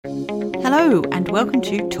Hello and welcome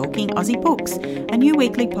to Talking Aussie Books, a new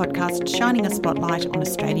weekly podcast shining a spotlight on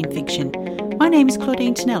Australian fiction. My name is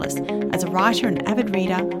Claudine Tonellis. As a writer and avid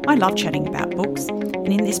reader, I love chatting about books.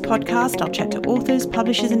 And in this podcast, I'll chat to authors,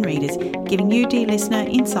 publishers and readers, giving you, dear listener,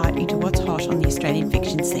 insight into what's hot on the Australian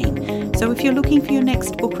fiction scene. So if you're looking for your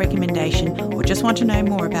next book recommendation or just want to know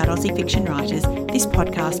more about Aussie fiction writers, this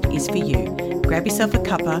podcast is for you. Grab yourself a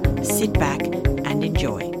cuppa, sit back and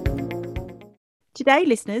enjoy. Today,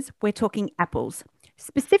 listeners, we're talking apples,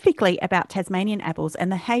 specifically about Tasmanian apples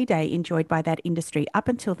and the heyday enjoyed by that industry up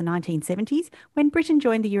until the 1970s when Britain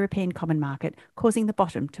joined the European Common Market, causing the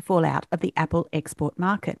bottom to fall out of the apple export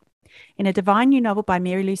market. In a divine new novel by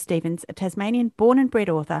Mary Lou Stevens, a Tasmanian born and bred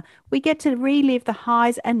author, we get to relive the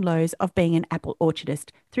highs and lows of being an apple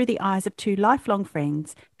orchardist through the eyes of two lifelong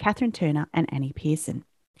friends, Catherine Turner and Annie Pearson.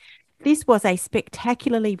 This was a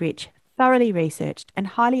spectacularly rich, thoroughly researched and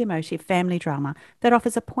highly emotive family drama that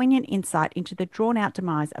offers a poignant insight into the drawn-out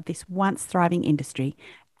demise of this once thriving industry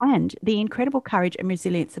and the incredible courage and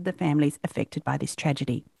resilience of the families affected by this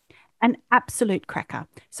tragedy. An absolute cracker.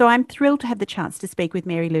 So I'm thrilled to have the chance to speak with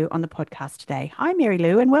Mary Lou on the podcast today. Hi, Mary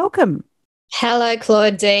Lou, and welcome. Hello,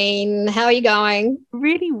 Claudine. How are you going?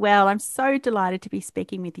 Really well. I'm so delighted to be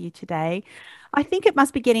speaking with you today. I think it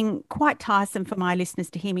must be getting quite tiresome for my listeners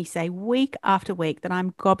to hear me say week after week that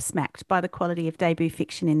I'm gobsmacked by the quality of debut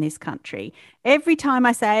fiction in this country. Every time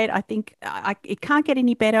I say it, I think it can't get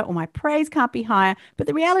any better or my praise can't be higher. But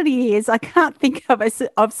the reality is I can't think of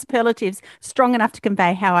superlatives strong enough to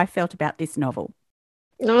convey how I felt about this novel.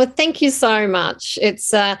 Oh, thank you so much.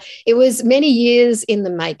 It was many years in the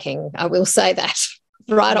making, I will say that,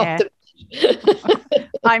 off the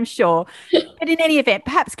I'm sure. But in any event,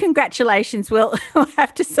 perhaps congratulations will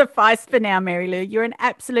have to suffice for now, Mary Lou. You're an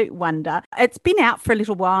absolute wonder. It's been out for a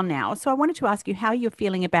little while now, so I wanted to ask you how you're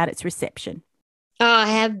feeling about its reception. I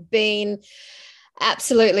have been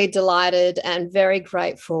absolutely delighted and very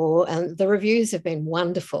grateful, and the reviews have been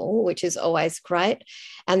wonderful, which is always great.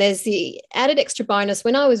 And there's the added extra bonus.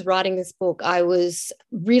 When I was writing this book, I was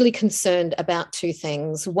really concerned about two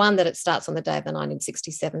things. One, that it starts on the day of the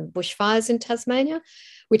 1967 bushfires in Tasmania,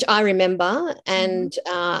 which I remember, and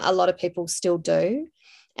a lot of people still do,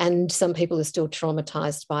 and some people are still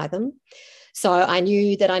traumatized by them. So I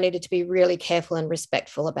knew that I needed to be really careful and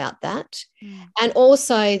respectful about that. And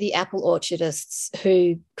also the apple orchardists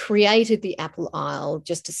who created the apple isle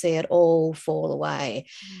just to see it all fall away.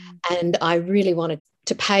 And I really wanted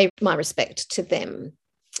to pay my respect to them.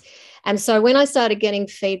 And so when I started getting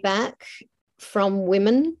feedback from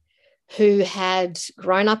women who had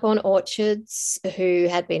grown up on orchards, who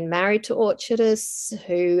had been married to orchardists,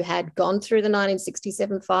 who had gone through the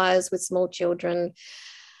 1967 fires with small children,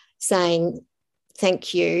 saying,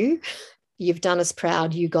 thank you, you've done us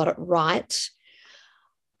proud, you got it right.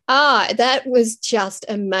 That was just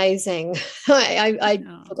amazing.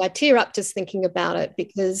 I tear up just thinking about it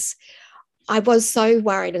because I was so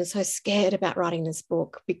worried and so scared about writing this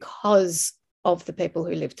book because of the people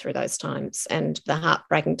who lived through those times and the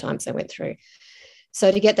heartbreaking times they went through.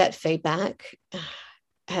 So to get that feedback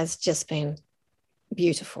has just been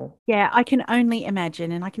beautiful. Yeah, I can only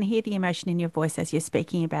imagine, and I can hear the emotion in your voice as you're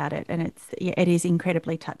speaking about it, and it is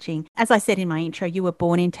incredibly touching. As I said in my intro, you were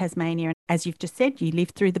born in Tasmania, and as you've just said, you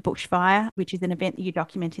lived through the bushfire, which is an event that you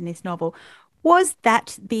document in this novel. Was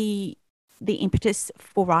that the impetus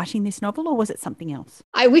for writing this novel, or was it something else?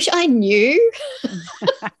 I wish I knew.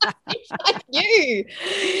 I knew.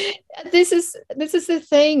 This is the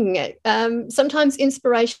thing. Sometimes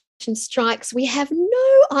inspiration strikes. We have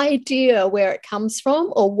no idea where it comes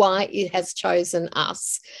from or why it has chosen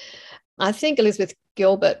us. I think Elizabeth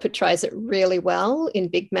Gilbert portrays it really well in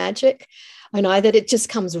Big Magic. I know that it just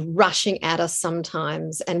comes rushing at us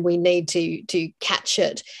sometimes, and we need to catch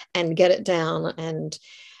it and get it down. And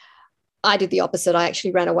I did the opposite. I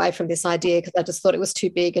actually ran away from this idea because I just thought it was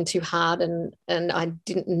too big and too hard, and I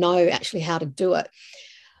didn't know actually how to do it.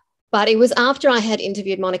 But it was after I had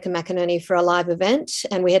interviewed Monica McInerney for a live event,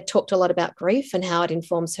 and we had talked a lot about grief and how it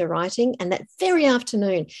informs her writing. And that very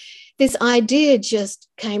afternoon, this idea just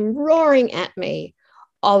came roaring at me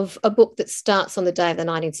of a book that starts on the day of the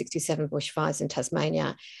 1967 bushfires in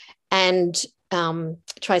Tasmania and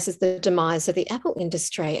traces the demise of the apple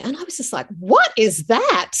industry. And I was just like, what is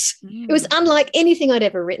that? It was unlike anything I'd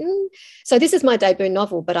ever written. So this is my debut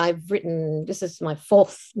novel, but this is my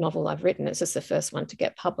fourth novel I've written. It's just the first one to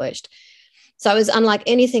get published. So it was unlike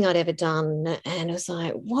anything I'd ever done. And it was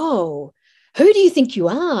like, whoa, who do you think you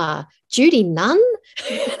are? Judy Nunn?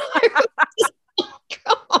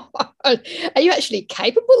 Are you actually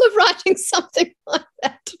capable of writing something like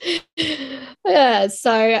that? Yeah,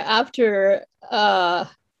 so after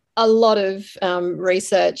a lot of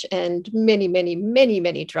research and many, many, many,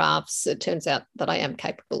 many drafts, it turns out that I am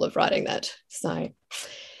capable of writing that. So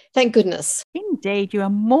thank goodness. Indeed, you are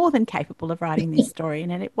more than capable of writing this story.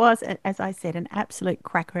 And it was, as I said, an absolute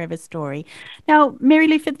cracker of a story. Now, Mary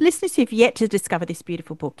Lou, for the listeners who've yet to discover this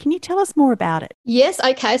beautiful book, can you tell us more about it? Yes,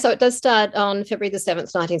 okay. So it does start on February the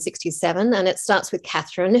 7th, 1967, and it starts with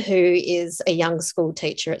Catherine, who is a young school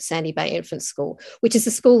teacher at Sandy Bay Infant School, which is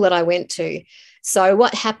the school that I went to. So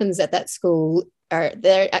what happens at that school,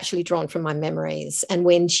 they're actually drawn from my memories. And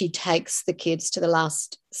when she takes the kids to the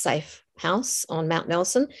last safe house on Mount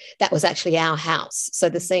Nelson, that was actually our house. So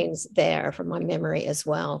the scenes there are from my memory as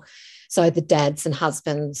well. So the dads and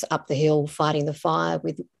husbands up the hill fighting the fire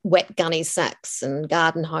with wet gunny sacks and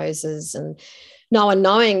garden hoses, and no one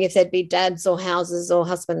knowing if there'd be dads or houses or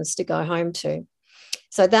husbands to go home to.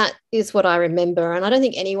 So that is what I remember. And I don't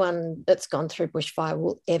think anyone that's gone through bushfire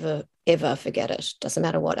will ever forget it. Doesn't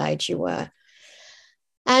matter what age you were.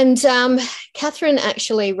 And Catherine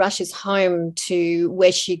actually rushes home to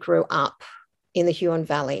where she grew up in the Huon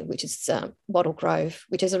Valley, which is Wattle Grove,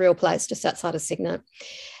 which is a real place just outside of Cygnet.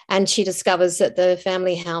 And she discovers that the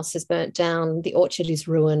family house has burnt down, the orchard is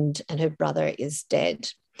ruined, and her brother is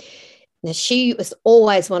dead. Now, she was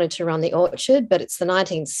always wanted to run the orchard, but it's the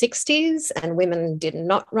 1960s and women did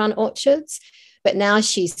not run orchards. But now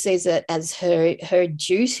she sees it as her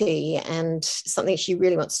duty and something she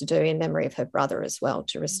really wants to do in memory of her brother as well,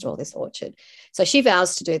 to restore this orchard. So she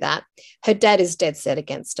vows to do that. Her dad is dead set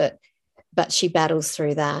against it, but she battles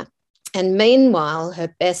through that. And meanwhile,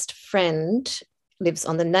 her best friend lives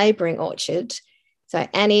on the neighbouring orchard. So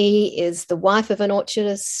Annie is the wife of an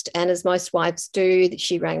orchardist, and as most wives do,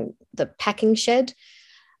 she ran the packing shed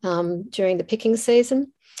during the picking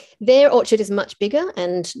season. Their orchard is much bigger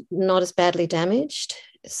and not as badly damaged.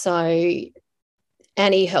 So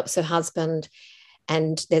Annie helps her husband,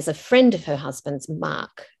 and there's a friend of her husband's,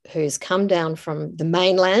 Mark, who's come down from the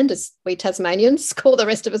mainland, as we Tasmanians call the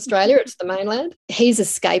rest of Australia, it's the mainland. He's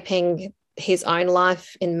escaping his own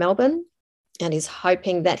life in Melbourne and is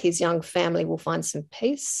hoping that his young family will find some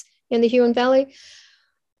peace in the Huon Valley.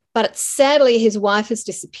 But sadly, his wife has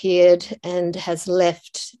disappeared and has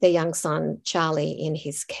left their young son, Charlie, in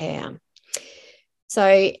his care.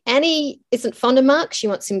 So Annie isn't fond of Mark. She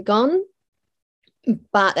wants him gone.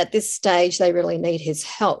 But at this stage, they really need his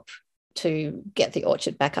help to get the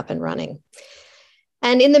orchard back up and running.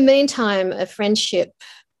 And in the meantime, a friendship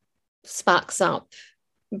sparks up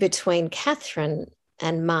between Catherine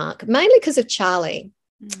and Mark, mainly because of Charlie.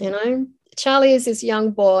 You know, Charlie is this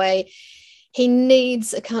young boy. He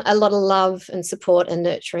needs a lot of love and support and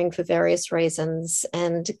nurturing for various reasons,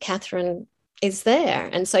 and Catherine is there.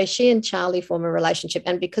 And so she and Charlie form a relationship,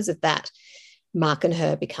 and because of that, Mark and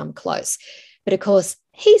her become close. But of course,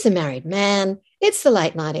 he's a married man. It's the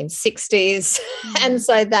late 1960s, and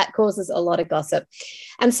so that causes a lot of gossip.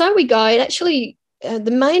 And so we go, and actually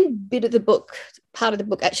the main bit of the book, part of the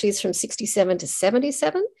book actually is from 67 to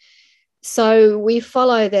 77. So we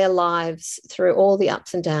follow their lives through all the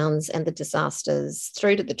ups and downs and the disasters,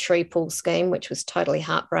 through to the tree pull scheme, which was totally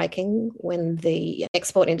heartbreaking when the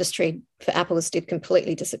export industry for apples did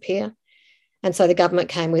completely disappear. And so the government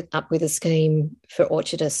came up with a scheme for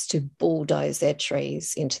orchardists to bulldoze their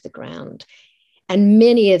trees into the ground. And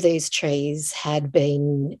many of these trees had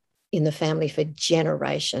been in the family for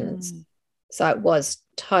generations. So it was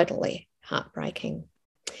totally heartbreaking.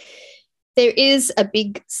 There is a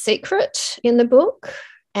big secret in the book,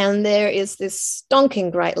 and there is this stonking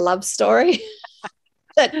great love story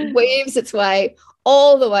that weaves its way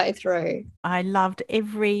all the way through. I loved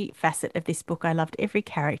every facet of this book. I loved every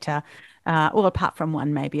character. Well, apart from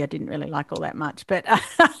one, maybe I didn't really like all that much, but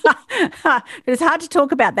it's hard to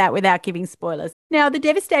talk about that without giving spoilers. Now, the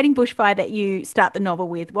devastating bushfire that you start the novel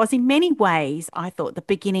with was in many ways, I thought, the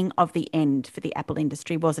beginning of the end for the apple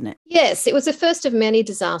industry, wasn't it? Yes, it was the first of many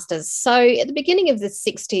disasters. So at the beginning of the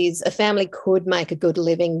 60s, a family could make a good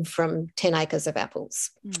living from 10 acres of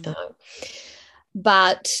apples.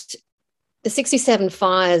 But the 67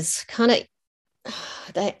 fires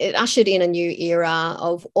it ushered in a new era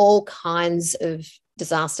of all kinds of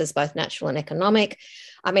disasters, both natural and economic.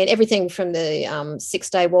 I mean, everything from the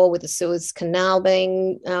Six-Day War with the Suez Canal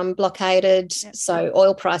being blockaded. Yep. So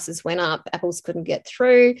oil prices went up, apples couldn't get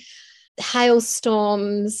through,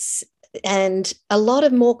 hailstorms, and a lot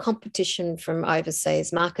of more competition from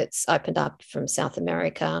overseas. Markets opened up from South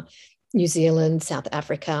America, New Zealand, South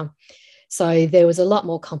Africa. So there was a lot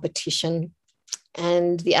more competition.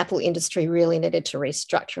 And the apple industry really needed to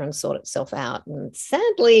restructure and sort itself out. And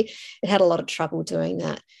sadly, it had a lot of trouble doing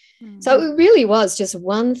that. So it really was just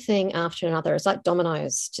one thing after another. It's like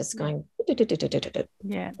dominoes just going.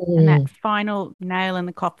 Yeah. And that final nail in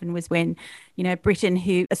the coffin was when,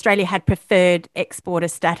 Australia had preferred exporter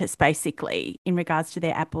status basically in regards to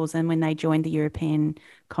their apples. And when they joined the European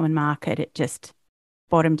Common Market, it just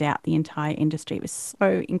bottomed out the entire industry. It was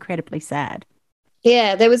so incredibly sad.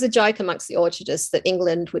 Yeah, there was a joke amongst the orchardists that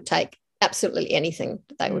England would take absolutely anything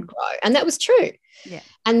that they would grow. And that was true. Yeah.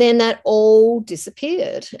 And then that all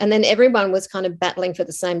disappeared. And then everyone was kind of battling for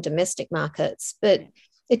the same domestic markets, but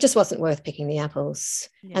it just wasn't worth picking the apples.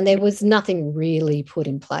 Yeah. And there was nothing really put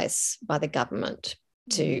in place by the government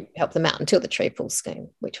to help them out until the tree pull scheme,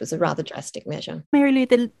 which was a rather drastic measure. Mary Lou,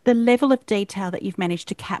 the level of detail that you've managed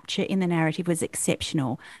to capture in the narrative was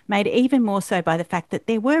exceptional, made even more so by the fact that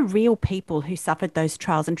there were real people who suffered those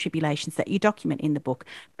trials and tribulations that you document in the book,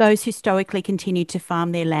 those who stoically continued to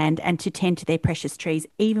farm their land and to tend to their precious trees,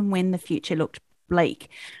 even when the future looked bleak.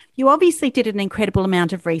 You obviously did an incredible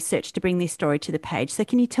amount of research to bring this story to the page. So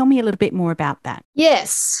can you tell me a little bit more about that?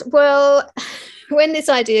 Yes. Well, when this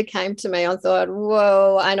idea came to me, I thought,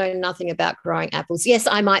 whoa, I know nothing about growing apples. Yes,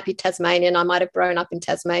 I might be Tasmanian. I might have grown up in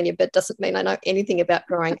Tasmania, but it doesn't mean I know anything about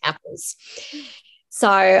growing apples. So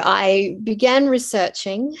I began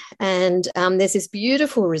researching, and there's this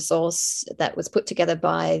beautiful resource that was put together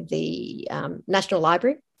by the National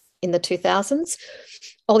Library in the 2000s.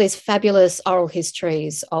 All these fabulous oral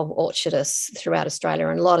histories of orchardists throughout Australia,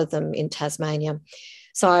 and a lot of them in Tasmania.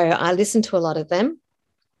 So I listened to a lot of them.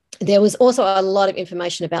 There was also a lot of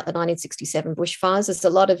information about the 1967 bushfires. There's a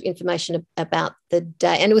lot of information about the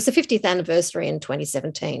day, and it was the 50th anniversary in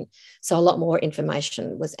 2017. So a lot more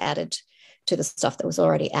information was added to the stuff that was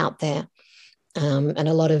already out there, and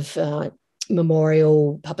a lot of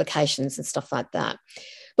memorial publications and stuff like that.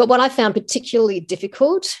 But what I found particularly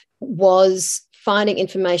difficult was finding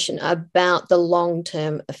information about the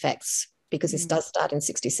long-term effects, because this does start in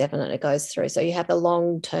 67 and it goes through. So you have the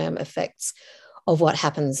long-term effects of what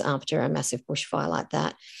happens after a massive bushfire like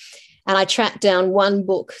that. And I tracked down one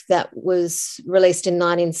book that was released in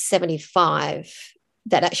 1975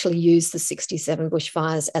 that actually used the 67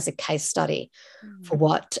 bushfires as a case study for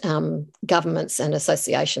what governments and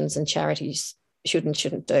associations and charities should and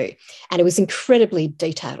shouldn't do. And it was incredibly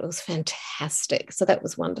detailed. It was fantastic. So that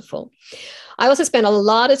was wonderful. I also spent a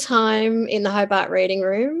lot of time in the Hobart Reading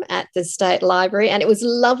Room at the State Library, and it was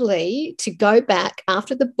lovely to go back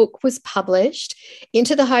after the book was published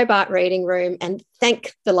into the Hobart Reading Room and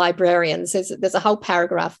thank the librarians. There's a whole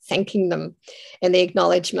paragraph thanking them in the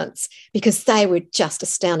acknowledgements, because they were just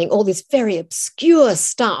astounding. All this very obscure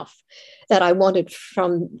stuff that I wanted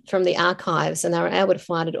from the archives, and they were able to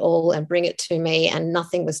find it all and bring it to me, and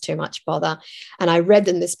nothing was too much bother. And I read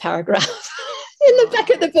them this paragraph in the back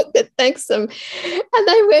of the book that thanks them, and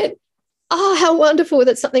they went, oh, how wonderful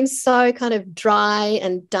that something so kind of dry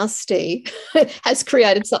and dusty has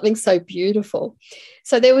created something so beautiful.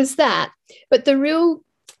 So there was that. But the real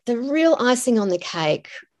icing on the cake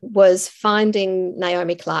was finding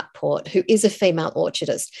Naomi Clark-Port, who is a female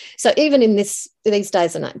orchardist. So even in this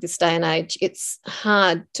day and age, it's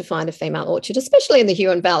hard to find a female orchard, especially in the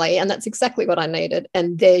Huon Valley, and that's exactly what I needed.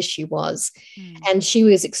 And there she was. And she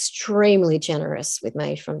was extremely generous with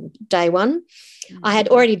me from day one. I had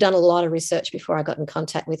already done a lot of research before I got in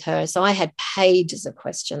contact with her, so I had pages of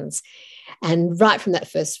questions. And right from that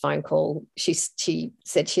first phone call, she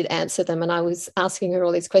said she'd answer them, and I was asking her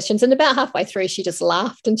all these questions. And about halfway through, she just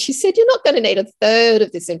laughed and she said, "You're not going to need a third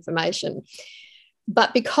of this information."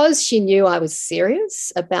 But because she knew I was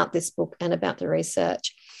serious about this book and about the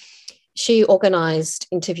research, she organised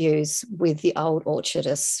interviews with the old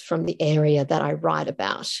orchardists from the area that I write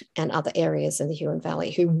about and other areas in the Huon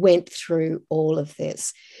Valley who went through all of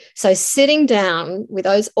this. So sitting down with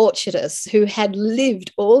those orchardists who had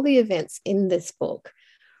lived all the events in this book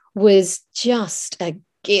was just a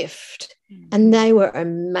gift, and they were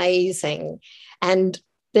amazing. And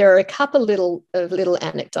there are a couple of little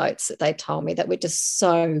anecdotes that they told me that were just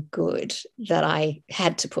so good that I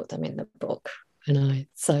had to put them in the book. I know.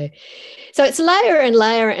 So it's layer and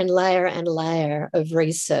layer and layer and layer of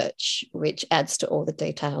research, which adds to all the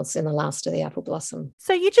details in The Last of the Apple Blossom.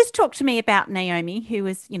 So you just talked to me about Naomi, who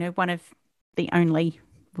was, one of the only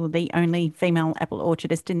female apple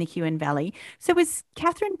orchardist in the Huon Valley. So was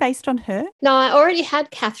Catherine based on her? No, I already had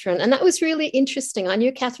Catherine, and that was really interesting. I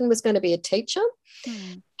knew Catherine was going to be a teacher.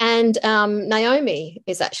 And Naomi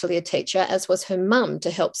is actually a teacher, as was her mum, to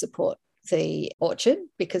help support the orchard,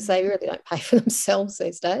 because they really don't pay for themselves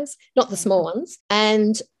these days, not the small ones.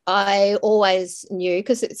 And I always knew,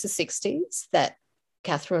 because it's the 60s, that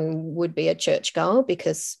Catherine would be a churchgoer,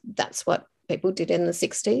 because that's what people did in the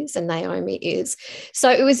 60s, and Naomi is.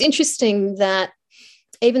 So it was interesting that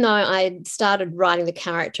even though I started writing the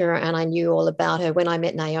character and I knew all about her, when I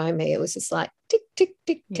met Naomi, it was just like tick, tick,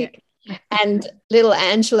 tick, tick. And little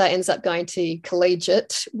Angela ends up going to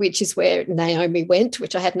collegiate, which is where Naomi went,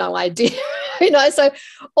 which I had no idea. So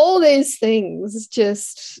all these things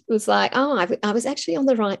just was like, oh, I was actually on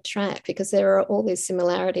the right track, because there are all these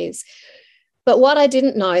similarities. But what I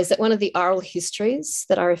didn't know is that one of the oral histories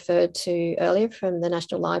that I referred to earlier from the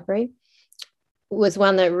National Library was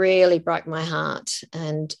one that really broke my heart.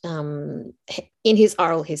 And in his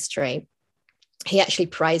oral history, he actually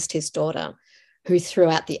praised his daughter, who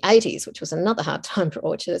throughout the 80s, which was another hard time for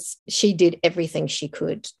orchards, she did everything she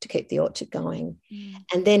could to keep the orchard going.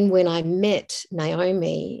 And then when I met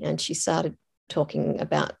Naomi and she started talking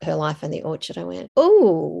about her life in the orchard, I went,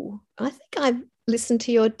 oh, I think I've listened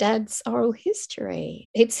to your dad's oral history.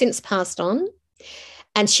 He'd since passed on,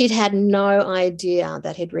 and she'd had no idea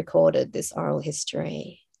that he'd recorded this oral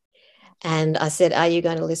history. And I said, are you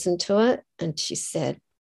going to listen to it? And she said,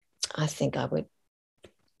 I think I would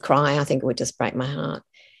cry. I think it would just break my heart.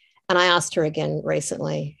 And I asked her again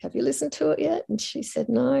recently, have you listened to it yet? And she said,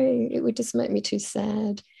 no, it would just make me too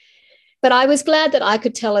sad. But I was glad that I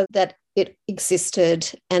could tell her that it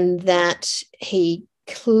existed and that he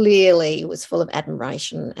clearly was full of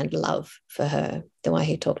admiration and love for her. The way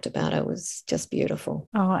he talked about her was just beautiful.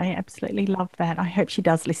 Oh, I absolutely love that. I hope she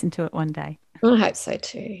does listen to it one day. I hope so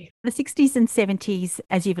too. The 60s and 70s,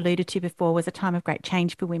 as you've alluded to before, was a time of great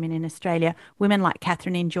change for women in Australia. Women like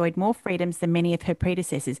Catherine enjoyed more freedoms than many of her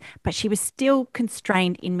predecessors, but she was still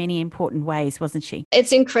constrained in many important ways, wasn't she?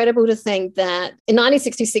 It's incredible to think that in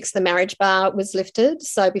 1966, the marriage bar was lifted.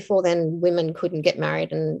 So before then, women couldn't get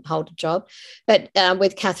married and hold a job. But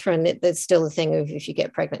with Catherine, there's still the thing of if you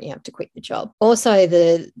get pregnant, you have to quit the job. Also,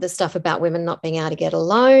 the stuff about women not being able to get a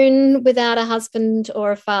loan without a husband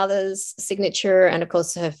or a father's signature. And of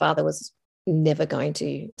course, her father was never going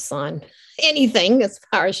to sign anything as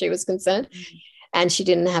far as she was concerned. And she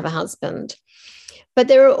didn't have a husband. But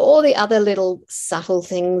there are all the other little subtle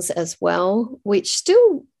things as well, which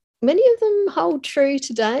still many of them hold true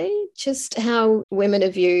today, just how women are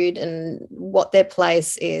viewed and what their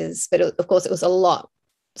place is. But of course, it was a lot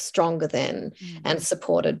stronger then and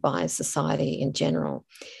supported by society in general.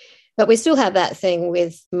 But we still have that thing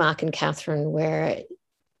with Mark and Catherine where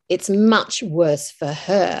it's much worse for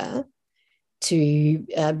her to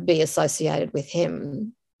be associated with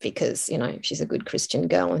him because, she's a good Christian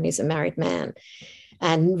girl and he's a married man,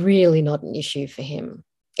 and really not an issue for him,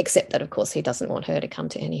 except that, of course, he doesn't want her to come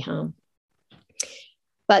to any harm.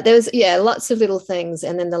 But there was, lots of little things,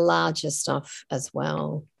 and then the larger stuff as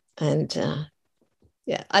well. And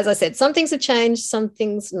as I said, some things have changed, some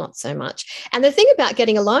things not so much. And the thing about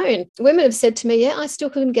getting a loan, women have said to me, I still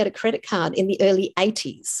couldn't get a credit card in the early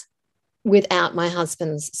 80s without my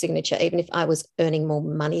husband's signature, even if I was earning more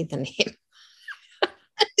money than him.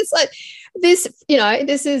 It's like this,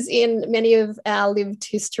 this is in many of our lived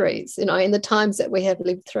histories, in the times that we have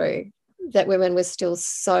lived through, that women were still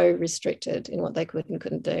so restricted in what they could and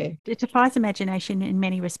couldn't do. It defies imagination in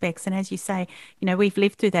many respects. And as you say, we've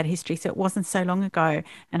lived through that history, so it wasn't so long ago.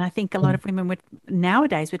 And I think a lot of women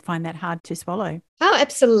nowadays would find that hard to swallow. Oh,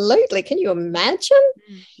 absolutely. Can you imagine?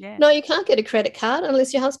 Yeah. No, you can't get a credit card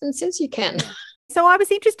unless your husband says you can. So I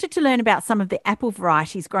was interested to learn about some of the apple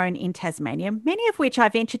varieties grown in Tasmania, many of which I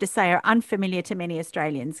venture to say are unfamiliar to many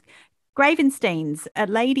Australians. Gravensteins, A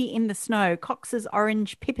Lady in the Snow, Cox's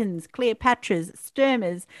Orange Pippins, Cleopatra's,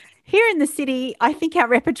 Sturmers. Here in the city, I think our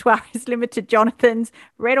repertoire is limited. Jonathan's,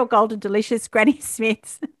 Red or Golden Delicious, Granny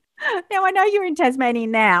Smith's. Now, I know you're in Tasmania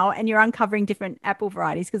now and you're uncovering different apple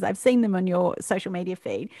varieties because I've seen them on your social media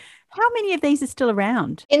feed. How many of these are still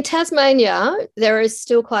around? In Tasmania, there is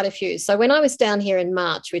still quite a few. So when I was down here in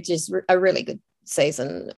March, which is a really good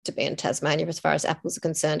season to be in Tasmania as far as apples are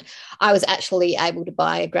concerned, I was actually able to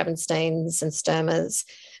buy Gravensteins and Sturmers.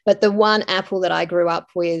 But the one apple that I grew up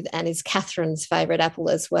with and is Catherine's favourite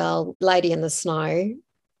apple as well, Lady in the Snow,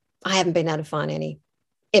 I haven't been able to find any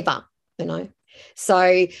ever,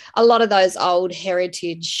 So a lot of those old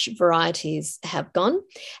heritage varieties have gone.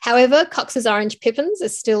 However, Cox's Orange Pippins are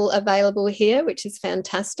still available here, which is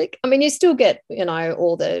fantastic. I mean, you still get,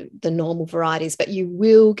 all the normal varieties, but you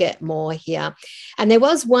will get more here. And there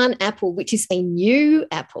was one apple, which is a new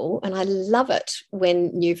apple, and I love it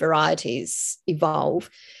when new varieties evolve.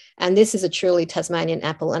 And this is a truly Tasmanian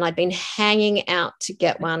apple, and I'd been hanging out to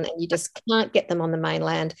get one, and you just can't get them on the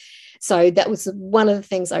mainland. So that was one of the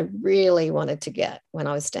things I really wanted to get when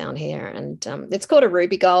I was down here. And it's called a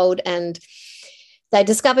Ruby Gold, and they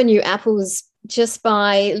discover new apples just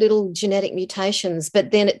by little genetic mutations,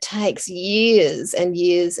 but then it takes years and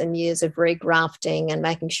years and years of regrafting and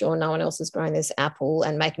making sure no one else is growing this apple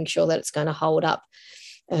and making sure that it's going to hold up,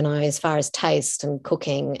 as far as taste and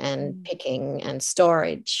cooking and picking and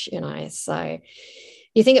storage, so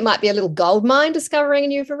you think it might be a little gold mine discovering a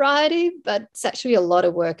new variety, but it's actually a lot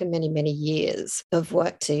of work and many, many years of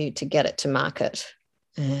work to get it to market.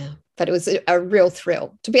 Yeah. But it was a real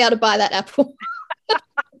thrill to be able to buy that apple.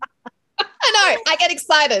 I know, I get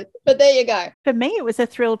excited, but there you go. For me, it was a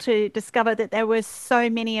thrill to discover that there were so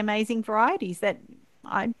many amazing varieties that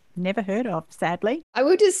I'd never heard of, sadly. I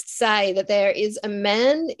will just say that there is a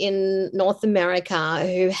man in North America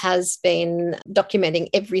who has been documenting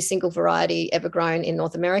every single variety ever grown in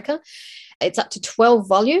North America. It's up to 12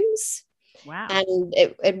 volumes. Wow. And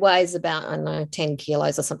it weighs about, 10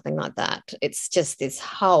 kilos or something like that. It's just this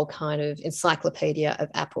whole kind of encyclopedia of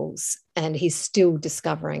apples, and he's still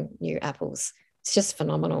discovering new apples. It's just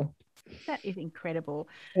phenomenal. That is incredible.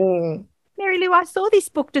 Mm. Mary Lou, I saw this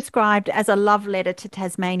book described as a love letter to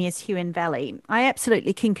Tasmania's Huon Valley. I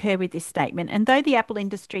absolutely concur with this statement. And though the apple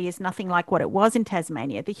industry is nothing like what it was in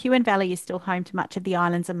Tasmania, the Huon Valley is still home to much of the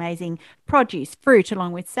island's amazing produce, fruit,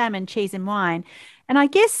 along with salmon, cheese and wine. And I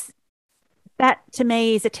guess that, to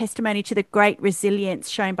me, is a testimony to the great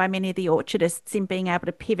resilience shown by many of the orchardists in being able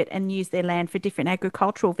to pivot and use their land for different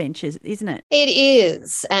agricultural ventures, isn't it? It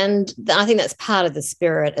is. And I think that's part of the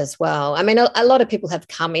spirit as well. I mean, a lot of people have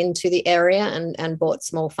come into the area and bought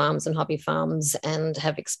small farms and hobby farms and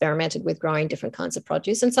have experimented with growing different kinds of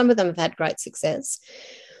produce. And some of them have had great success.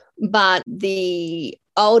 But the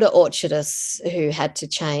older orchardists who had to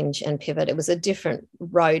change and pivot, it was a different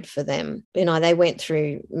road for them. They went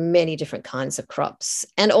through many different kinds of crops,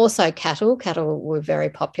 and also cattle. Cattle were very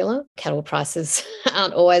popular. Cattle prices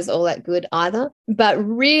aren't always all that good either. But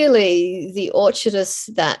really, the orchardists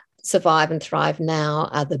that survive and thrive now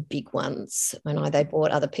are the big ones. They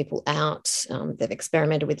bought other people out. They've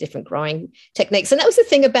experimented with different growing techniques. And that was the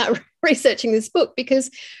thing about researching this book,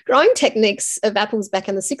 because growing techniques of apples back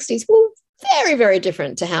in the 60s were very, very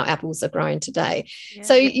different to how apples are grown today. Yeah.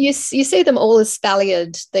 So you see them all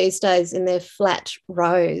espaliered these days in their flat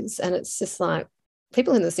rows. And it's just like,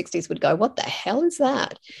 people in the 60s would go, what the hell is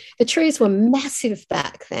that? The trees were massive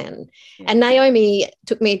back then. Yeah. And Naomi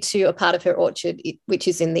took me to a part of her orchard, which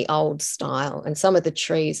is in the old style. And some of the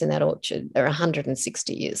trees in that orchard are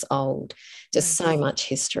 160 years old. Just so much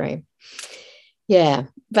history. Yeah,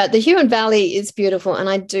 but the Huon Valley is beautiful, and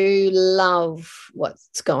I do love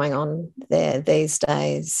what's going on there these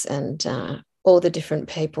days, and all the different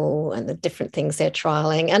people and the different things they're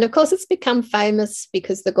trialling. And of course, it's become famous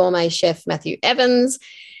because the gourmet chef Matthew Evans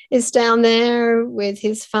is down there with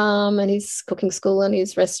his farm and his cooking school and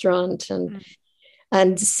his restaurant,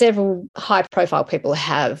 and several high-profile people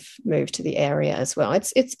have moved to the area as well.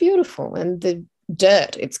 It's beautiful, and the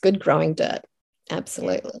dirt, it's good growing dirt.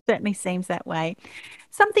 Absolutely. It certainly seems that way.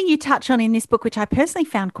 Something you touch on in this book, which I personally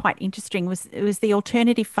found quite interesting, was the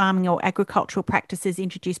alternative farming or agricultural practices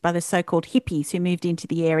introduced by the so-called hippies who moved into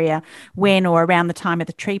the area when or around the time of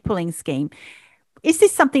the tree pulling scheme. Is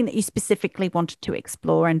this something that you specifically wanted to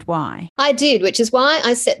explore, and why? I did, which is why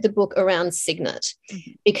I set the book around Cygnet,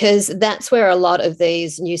 because that's where a lot of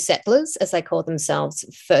these new settlers, as they call themselves,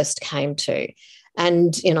 first came to.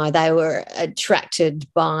 And, they were attracted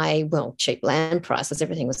by, cheap land prices.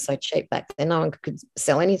 Everything was so cheap back then. No one could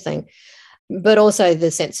sell anything. But also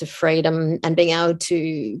the sense of freedom and being able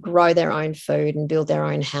to grow their own food and build their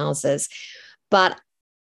own houses. But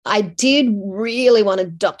I did really want to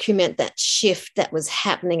document that shift that was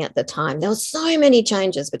happening at the time. There were so many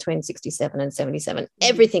changes between 67 and 77.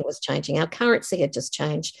 Everything was changing. Our currency had just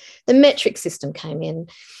changed. The metric system came in.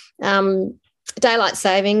 Daylight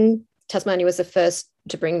saving, Tasmania was the first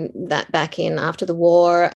to bring that back in after the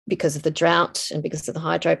war because of the drought and because of the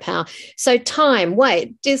hydropower. So time,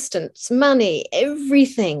 weight, distance, money,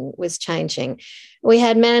 everything was changing. We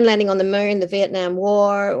had man landing on the moon, the Vietnam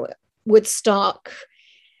War, Woodstock,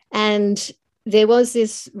 and there was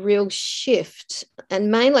this real shift,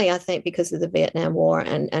 and mainly I think because of the Vietnam War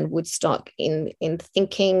and Woodstock in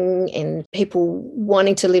thinking, in people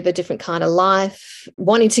wanting to live a different kind of life,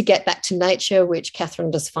 wanting to get back to nature, which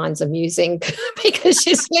Catherine just finds amusing because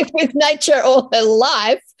she's lived with nature all her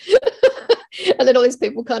life. And then all these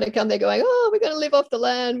people kind of come there going, oh, we're going to live off the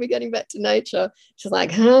land, we're getting back to nature. She's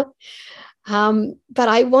like, huh? But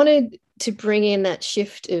I wanted to bring in that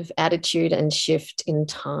shift of attitude and shift in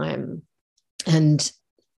time. And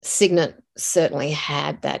Cygnet certainly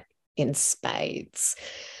had that in spades,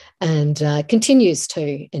 and continues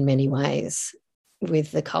to in many ways.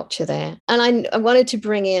 with the culture there. And I wanted to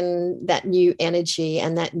bring in that new energy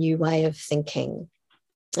and that new way of thinking.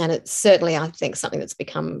 And it's certainly, I think, something that's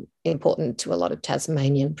become important to a lot of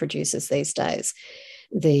Tasmanian producers these days,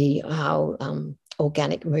 the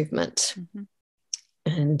organic movement. Mm-hmm.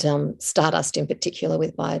 And Stardust in particular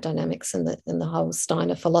with biodynamics and the whole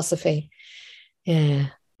Steiner philosophy. Yeah.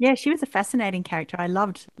 Yeah, she was a fascinating character. I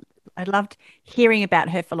loved hearing about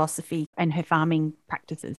her philosophy and her farming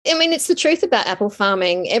practices. I mean, it's the truth about apple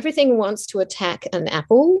farming. Everything wants to attack an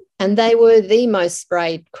apple, and they were the most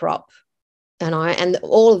sprayed crop. And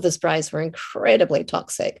all of the sprays were incredibly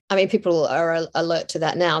toxic. I mean, people are alert to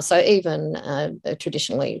that now. So even a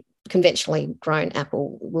conventionally grown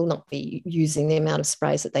apple will not be using the amount of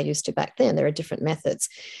sprays that they used to back then. There are different methods.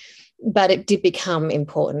 But it did become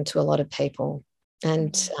important to a lot of people.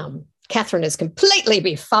 And Catherine is completely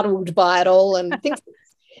befuddled by it all and thinks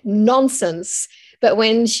it's nonsense. But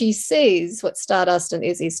when she sees what Stardust and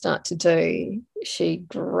Izzy start to do, she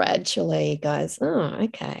gradually goes, oh,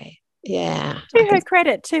 okay. Yeah. To her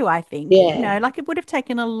credit too, I think. Yeah. Like it would have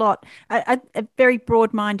taken a lot, a very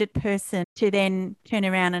broad-minded person to then turn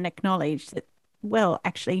around and acknowledge that, well,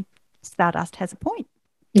 actually, Stardust has a point.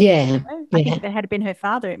 Yeah. I think if it had been her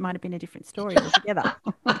father, it might have been a different story altogether.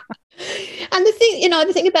 And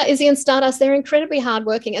the thing about Izzy and Stardust, they're incredibly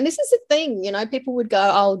hardworking. And this is the thing, people would go,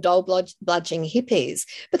 oh, dole bludging hippies.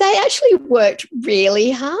 But they actually worked really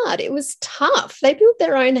hard. It was tough. They built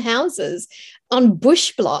their own houses on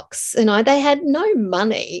bush blocks. They had no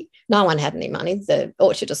money. No one had any money. The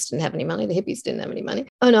orchardists didn't have any money. The hippies didn't have any money.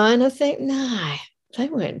 And I think, no, they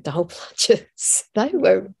weren't dole bludgers. They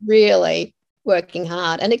were really working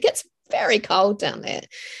hard. And it gets very cold down there.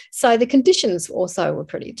 So the conditions also were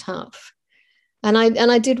pretty tough. And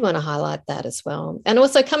I did want to highlight that as well. And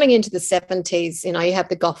also coming into the 70s, you have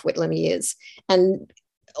the Gough Whitlam years, and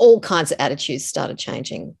all kinds of attitudes started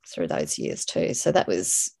changing through those years too. So that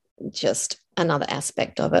was just another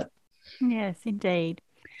aspect of it. Yes, indeed.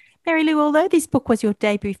 Mary Lou, although this book was your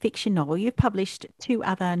debut fiction novel, you've published 2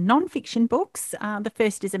 other non-fiction books. The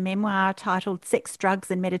first is a memoir titled Sex,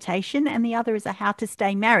 Drugs and Meditation, and the other is a How to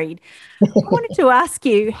Stay Married. I wanted to ask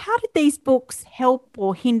you, how did these books help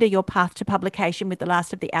or hinder your path to publication with The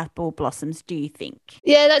Last of the Apple Blossoms, do you think?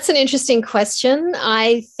 Yeah, that's an interesting question.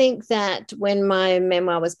 I think that when my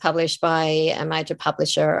memoir was published by a major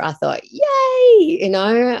publisher, I thought, yay,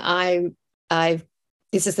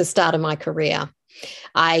 this is the start of my career.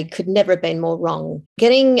 I could never have been more wrong.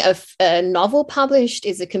 Getting a novel published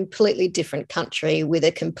is a completely different country with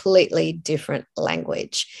a completely different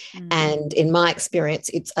language. Mm. And in my experience,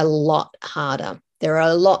 it's a lot harder. There are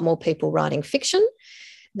a lot more people writing fiction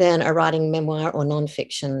than are writing memoir or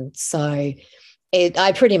nonfiction. So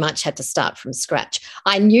I pretty much had to start from scratch.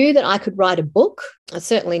 I knew that I could write a book. I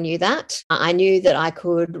certainly knew that. I knew that I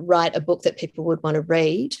could write a book that people would want to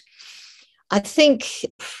read. I think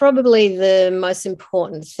probably the most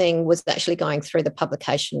important thing was actually going through the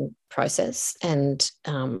publication process, and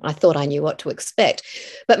I thought I knew what to expect.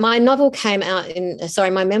 But my memoir came out in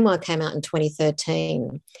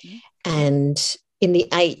 2013, and in the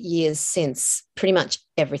 8 years since, pretty much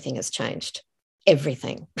everything has changed.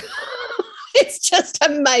 Everything. It's just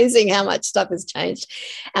amazing how much stuff has changed.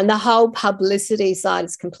 And the whole publicity side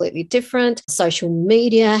is completely different. Social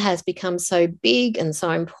media has become so big and so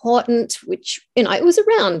important, which, it was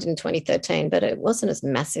around in 2013, but it wasn't as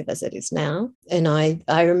massive as it is now. And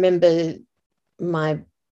I remember my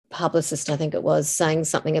publicist, I think it was, saying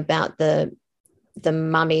something about the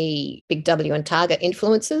Mummy, Big W and Target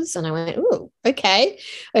influencers. And I went, oh, okay.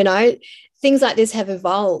 Things like this have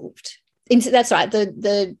evolved. That's right.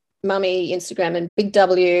 The Mummy Instagram and Big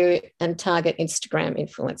W and Target Instagram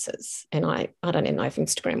influencers. And I don't even know if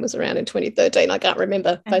Instagram was around in 2013. I can't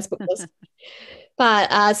remember. Facebook was.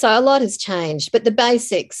 But so a lot has changed. But the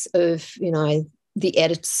basics of, the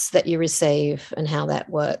edits that you receive and how that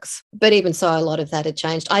works. But even so, a lot of that had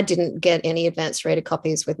changed. I didn't get any advanced reader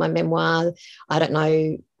copies with my memoir. I don't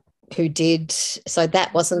know who did. So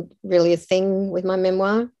that wasn't really a thing with my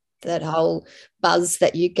memoir, that whole buzz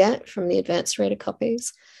that you get from the advanced reader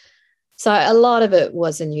copies. So a lot of it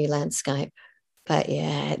was a new landscape. But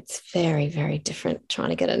yeah, it's very, very different trying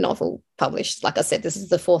to get a novel published. Like I said, this is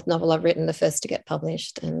the 4th novel I've written, the first to get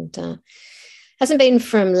published, and hasn't been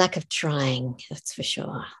from lack of trying, that's for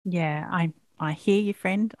sure. Yeah, I hear you,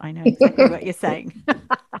 friend. I know exactly what you're saying.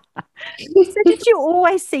 So did you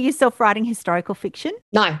always see yourself writing historical fiction?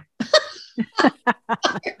 No.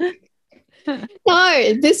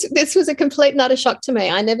 No, this was a complete and utter shock to me.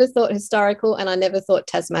 I never thought historical and I never thought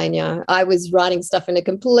Tasmania. I was writing stuff in a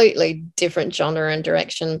completely different genre and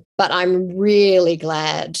direction. But I'm really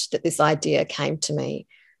glad that this idea came to me,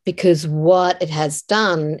 because what it has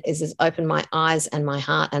done is opened my eyes and my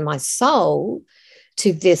heart and my soul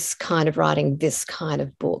to this kind of writing, this kind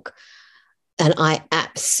of book. And I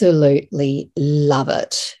absolutely love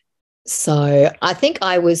it. So I think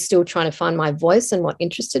I was still trying to find my voice and what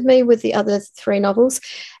interested me with the other 3 novels.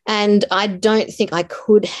 And I don't think I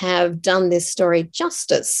could have done this story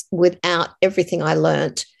justice without everything I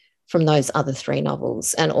learnt from those other 3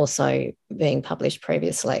 novels and also being published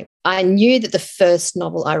previously. I knew that the first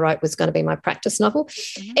novel I wrote was going to be my practice novel,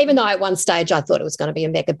 even though at one stage I thought it was going to be a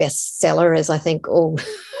mega bestseller, as I think all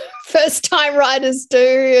first-time writers do,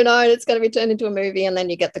 and it's going to be turned into a movie and then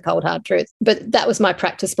you get the cold, hard truth. But that was my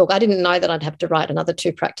practice book. I didn't know that I'd have to write another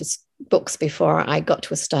 2 practice books before I got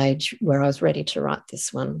to a stage where I was ready to write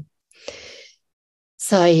this one.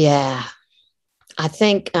 So, yeah, I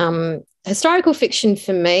think historical fiction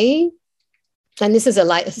for me, and this is a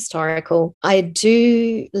late historical, I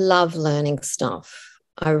do love learning stuff.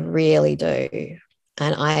 I really do.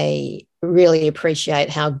 And I really appreciate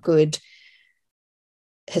how good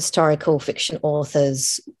historical fiction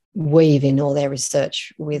authors weave in all their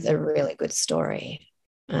research with a really good story.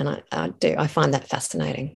 And I find that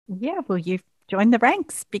fascinating. Yeah, well, you've joined the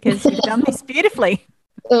ranks because you've done this beautifully.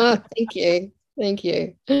 Oh, thank you. Thank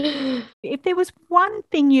you. If there was one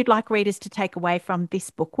thing you'd like readers to take away from this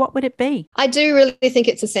book, what would it be? I do really think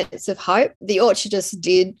it's a sense of hope. The Orchardists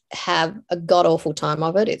did have a god-awful time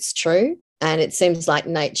of it, it's true. And it seems like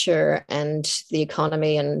nature and the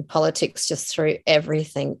economy and politics just threw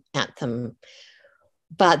everything at them.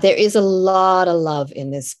 But there is a lot of love in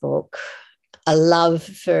this book, a love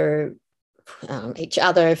for each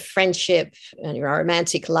other, friendship, and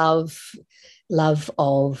romantic love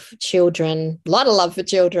of children, a lot of love for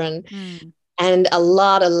children, and a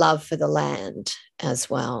lot of love for the land as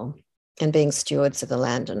well, and being stewards of the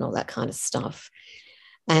land and all that kind of stuff.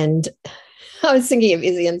 And I was thinking of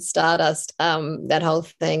Izzy and Stardust, that whole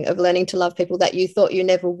thing of learning to love people that you thought you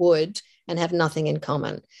never would and have nothing in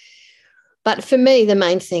common. But for me, the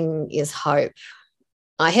main thing is hope.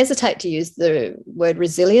 I hesitate to use the word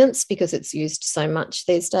resilience because it's used so much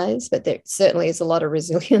these days, but there certainly is a lot of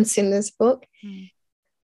resilience in this book.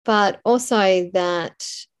 But also that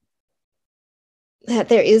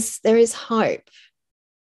there is hope,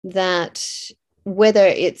 that whether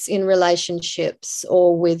it's in relationships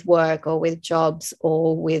or with work or with jobs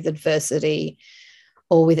or with adversity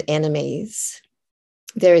or with enemies,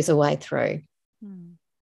 there is a way through.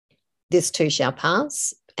 This too shall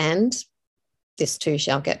pass, and this too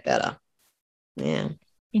shall get better. Yeah.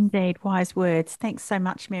 Indeed, wise words. Thanks so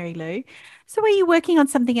much, Mary Lou. So are you working on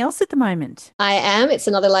something else at the moment? I am. It's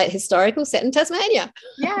another late historical set in Tasmania.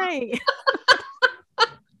 Yay.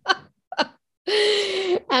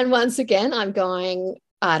 And once again, I'm going,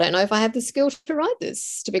 I don't know if I have the skill to write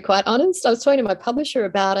this, to be quite honest. I was talking to my publisher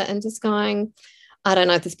about it and just going, I don't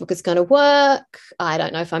know if this book is going to work. I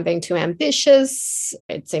don't know if I'm being too ambitious.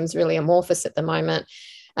 It seems really amorphous at the moment.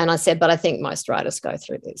 And I said, but I think most writers go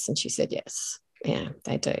through this. And she said, yes, yeah,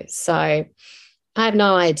 they do. So I have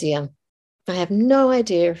no idea. I have no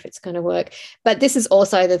idea if it's going to work. But this is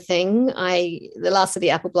also the thing. The Last of the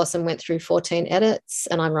Apple Blossom went through 14 edits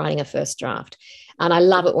and I'm writing a first draft. And I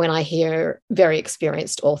love it when I hear very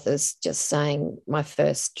experienced authors just saying my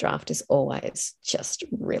first draft is always just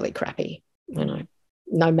really crappy,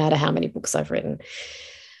 no matter how many books I've written.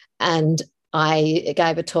 And I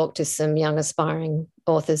gave a talk to some young aspiring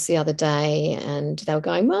authors the other day and they were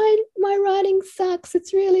going, my writing sucks.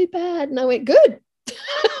 It's really bad. And I went, good.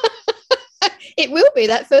 It will be.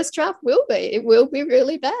 That first draft will be. It will be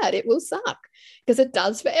really bad. It will suck because it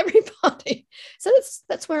does for everybody. So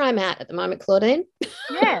that's where I'm at the moment, Claudine.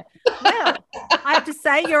 Yeah. Well, I have to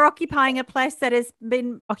say you're occupying a place that has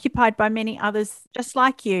been occupied by many others just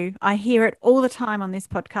like you. I hear it all the time on this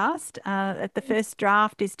podcast. The first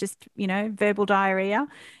draft is just, verbal diarrhea.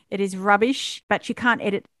 It is rubbish, but you can't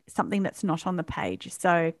edit something that's not on the page.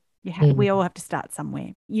 So we all have to start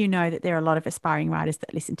somewhere. You know that there are a lot of aspiring writers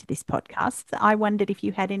that listen to this podcast. I wondered if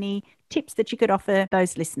you had any tips that you could offer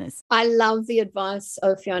those listeners. I love the advice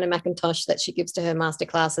of Fiona McIntosh that she gives to her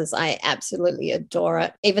masterclasses. I absolutely adore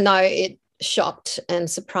it, even though it shocked and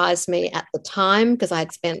surprised me at the time because I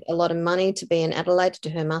had spent a lot of money to be in Adelaide to do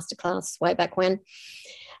her masterclass way back when.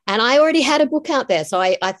 And I already had a book out there, so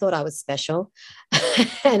I thought I was special.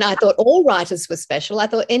 And I thought all writers were special. I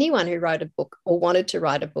thought anyone who wrote a book or wanted to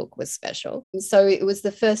write a book was special. So it was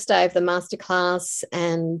the first day of the masterclass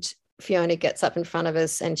and Fiona gets up in front of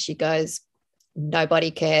us and she goes,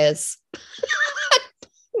 nobody cares.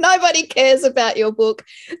 Nobody cares about your book.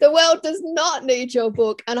 The world does not need your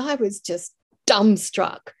book. And I was just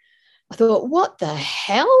dumbstruck. I thought, what the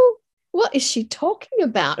hell? What is she talking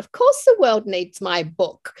about? Of course the world needs my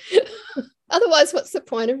book. Otherwise, what's the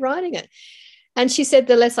point of writing it? And she said,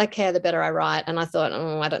 the less I care, the better I write. And I thought,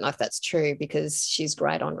 I don't know if that's true, because she's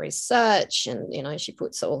great on research and, you know, she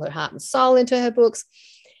puts all her heart and soul into her books.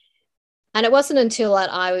 And it wasn't until that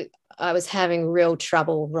I was having real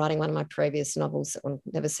trouble writing one of my previous novels that will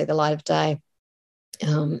never see the light of day.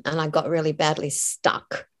 And I got really badly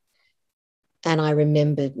stuck. And I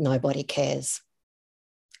remembered nobody cares.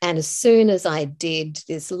 And as soon as I did,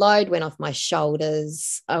 this load went off my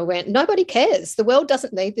shoulders. I went, nobody cares. The world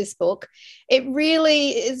doesn't need this book. It really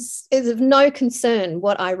is of no concern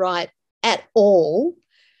what I write at all.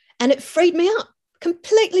 And it freed me up,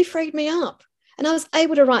 completely freed me up. And I was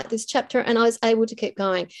able to write this chapter and I was able to keep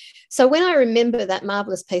going. So when I remember that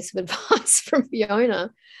marvelous piece of advice from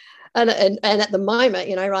Fiona, and at the moment,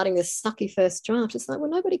 you know, writing this sucky first draft, it's like, well,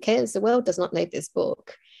 nobody cares. The world does not need this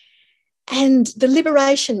book. And the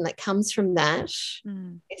liberation that comes from that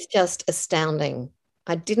is just astounding.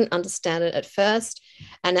 I didn't understand it at first,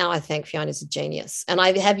 and now I think Fiona's a genius. And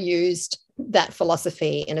I have used that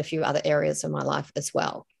philosophy in a few other areas of my life as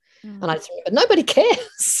well. And I just remember, nobody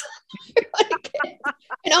cares. Nobody cares.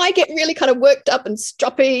 And I get really kind of worked up and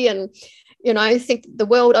stroppy and, you know, think the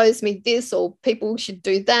world owes me this or people should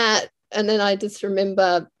do that. And then I just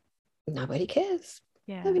remember, nobody cares.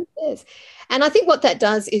 Yeah. Nobody cares. And I think what that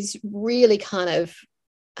does is really kind of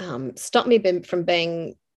stop me from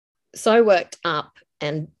being so worked up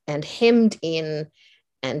and hemmed in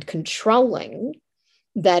and controlling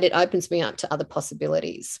that it opens me up to other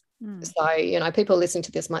possibilities. So, you know, people listening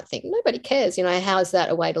to this might think, nobody cares, you know, how is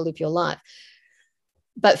that a way to live your life?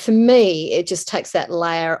 But for me, it just takes that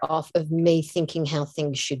layer off of me thinking how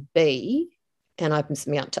things should be and opens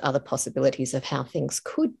me up to other possibilities of how things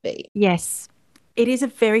could be. Yes. It is a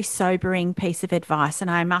very sobering piece of advice,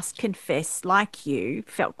 and I must confess, like you,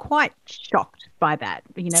 felt quite shocked by that.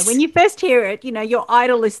 You know, when you first hear it, you know, your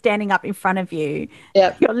idol is standing up in front of you,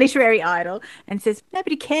 your literary idol, and says,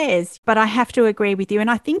 nobody cares. But I have to agree with you.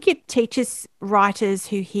 And I think it teaches writers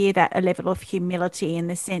who hear that a level of humility, in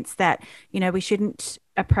the sense that, you know, we shouldn't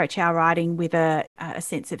approach our writing with a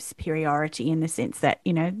sense of superiority, in the sense that,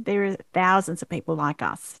 you know, there are thousands of people like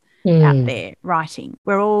us out there writing.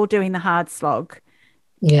 We're all doing the hard slog.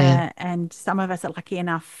 Yeah. And some of us are lucky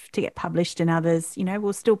enough to get published, and others, you know,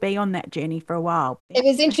 will still be on that journey for a while. It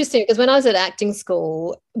was interesting because when I was at acting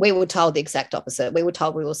school, we were told the exact opposite. We were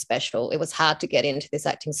told we were special. It was hard to get into this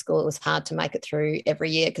acting school. It was hard to make it through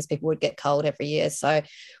every year because people would get cold every year. So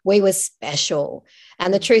we were special.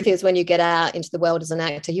 And the truth is, when you get out into the world as an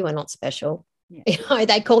actor, you are not special. Yeah. You know,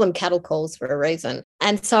 they call them cattle calls for a reason.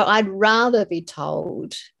 And so I'd rather be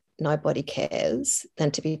told nobody cares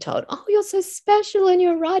than to be told, oh, you're so special and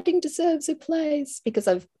your writing deserves a place, because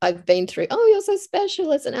I've been through, oh, you're so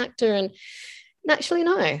special as an actor, and actually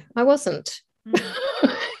no, I wasn't.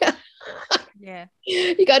 Yeah.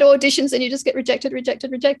 You go to auditions and you just get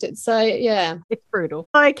rejected. So yeah, it's brutal.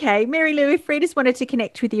 Okay, Mary Lou, if readers wanted to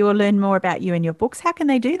connect with you or learn more about you and your books, how can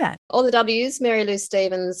they do that? All the W's,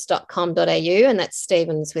 maryloustevens.com.au, and that's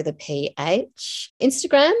Stevens with a PH.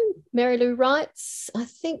 Instagram, Mary Lou Writes. I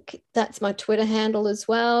think that's my Twitter handle as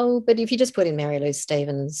well. But if you just put in Mary Lou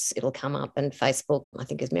Stevens, it'll come up. And Facebook, I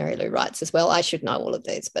think, is Mary Lou Writes as well. I should know all of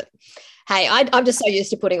these, but hey, I'm just so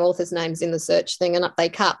used to putting authors' names in the search thing, and up they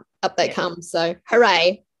come. So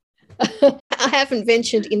hooray. I haven't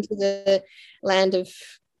ventured into the land of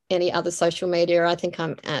any other social media. I think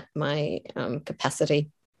I'm at my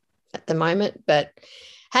capacity at the moment. But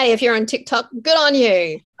hey, if you're on TikTok, good on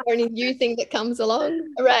you. Or any new thing that comes along,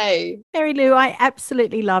 hooray. Mary Lou, I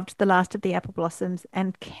absolutely loved The Last of the Apple Blossoms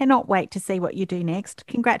and cannot wait to see what you do next.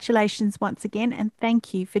 Congratulations once again, and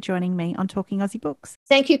thank you for joining me on Talking Aussie Books.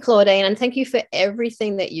 Thank you, Claudine, and thank you for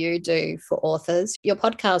everything that you do for authors. Your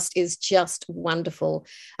podcast is just wonderful,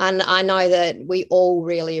 and I know that we all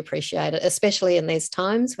really appreciate it, especially in these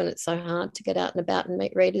times when it's so hard to get out and about and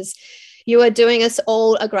meet readers. You are doing us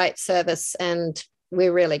all a great service, and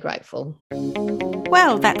we're really grateful.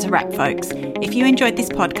 Well, that's a wrap, folks. If you enjoyed this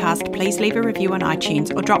podcast, please leave a review on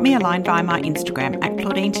iTunes or drop me a line via my Instagram at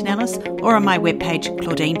Claudine Tinellis or on my webpage,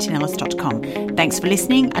 claudineteinellis.com. Thanks for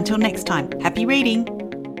listening. Until next time, happy reading.